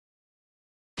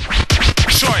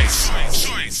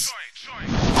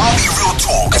Army Real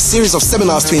Talk, a series of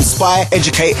seminars to inspire,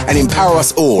 educate and empower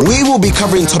us all. We will be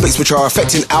covering topics which are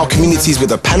affecting our communities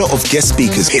with a panel of guest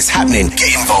speakers. It's happening.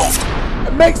 Get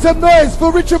involved. Make some noise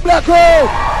for Richard Blackwell!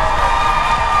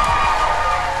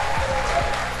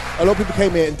 A lot of people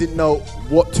came here and didn't know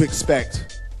what to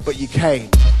expect, but you came.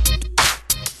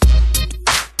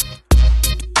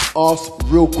 Ask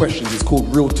real questions. It's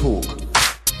called Real Talk.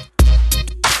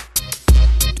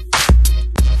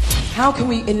 How can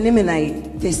we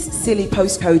eliminate this silly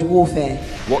postcode warfare?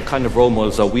 What kind of role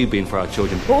models are we being for our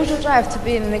children? What was your drive to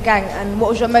be in the gang, and what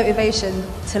was your motivation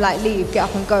to leave, get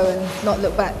up and go and not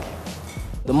look back?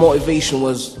 The motivation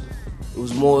was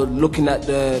more looking at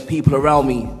the people around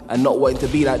me and not wanting to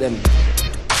be like them.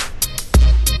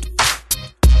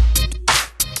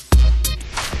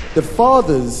 The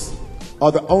fathers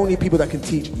are the only people that can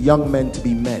teach young men to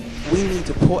be men. We need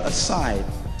to put aside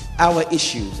our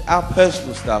issues, our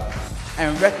personal stuff,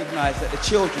 and recognise that the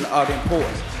children are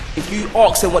important. If you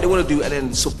ask them what they want to do and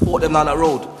then support them down that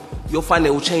road, you'll find it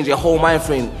will change their whole mind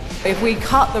frame. If we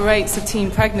cut the rates of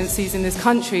teen pregnancies in this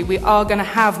country, we are going to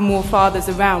have more fathers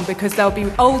around because they'll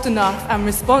be old enough and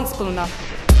responsible enough.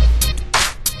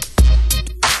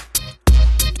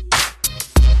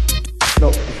 No,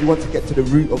 if you want to get to the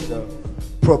root of the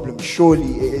problem,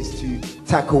 surely it is to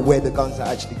tackle where the guns are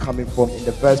actually coming from in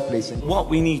the first place. And what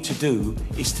we need to do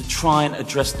is to try and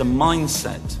address the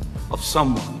mindset of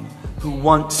someone who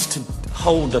wants to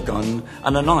hold a gun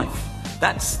and a knife.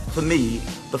 That's, for me,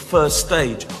 the first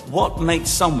stage. What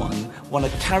makes someone want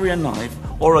to carry a knife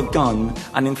or a gun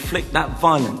and inflict that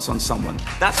violence on someone?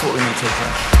 That's what we need to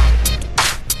address.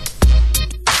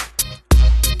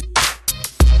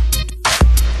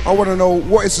 I want to know,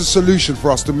 what is the solution for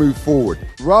us to move forward?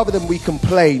 Rather than we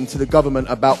complain to the government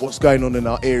about what's going on in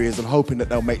our areas and hoping that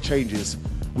they'll make changes,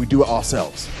 we do it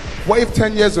ourselves. What if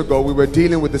 10 years ago we were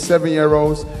dealing with the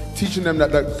 7-year-olds, teaching them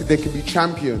that they can be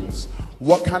champions?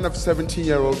 What kind of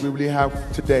 17-year-olds we really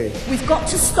have today? We've got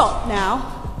to stop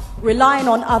now relying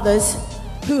on others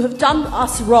who have done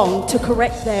us wrong to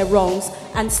correct their wrongs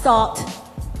and start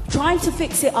trying to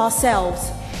fix it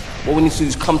ourselves. What we need to do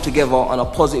is come together on a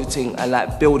positive thing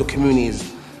and build the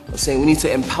communities. I'm saying we need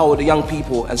to empower the young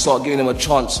people and start giving them a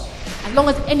chance. As long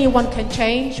as anyone can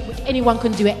change, which anyone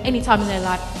can do at any time in their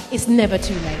life, it's never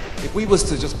too late. If we was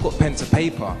to just put pen to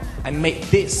paper and make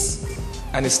this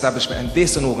an establishment and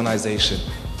this an organisation,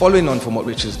 following on from what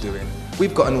Richard's doing,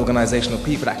 we've got an organisation of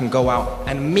people that can go out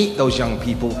and meet those young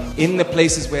people in the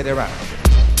places where they're at.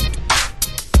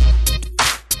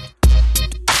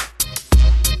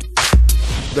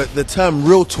 The term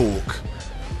real talk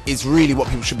is really what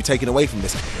people should be taking away from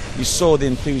this. You saw the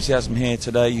enthusiasm here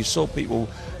today. You saw people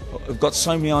who've got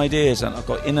so many ideas, and I've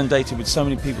got inundated with so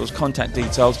many people's contact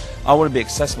details. I want to be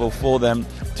accessible for them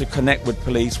to connect with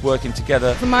police, working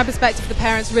together. From my perspective, the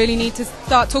parents really need to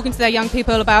start talking to their young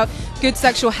people about good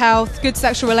sexual health, good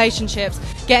sexual relationships,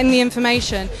 getting the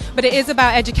information. But it is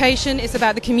about education, it's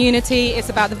about the community, it's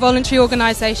about the voluntary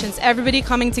organisations, everybody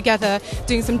coming together,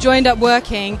 doing some joined up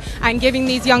working and giving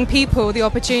these young people the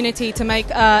opportunity to make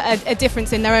a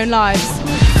difference in their own lives.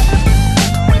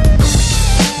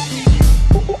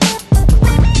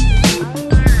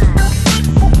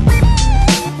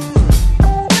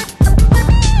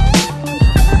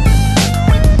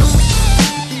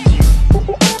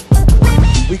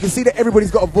 We can see that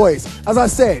everybody's got a voice. As I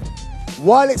said,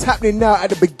 while it's happening now at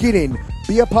the beginning,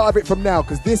 be a part of it from now,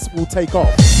 because this will take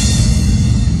off.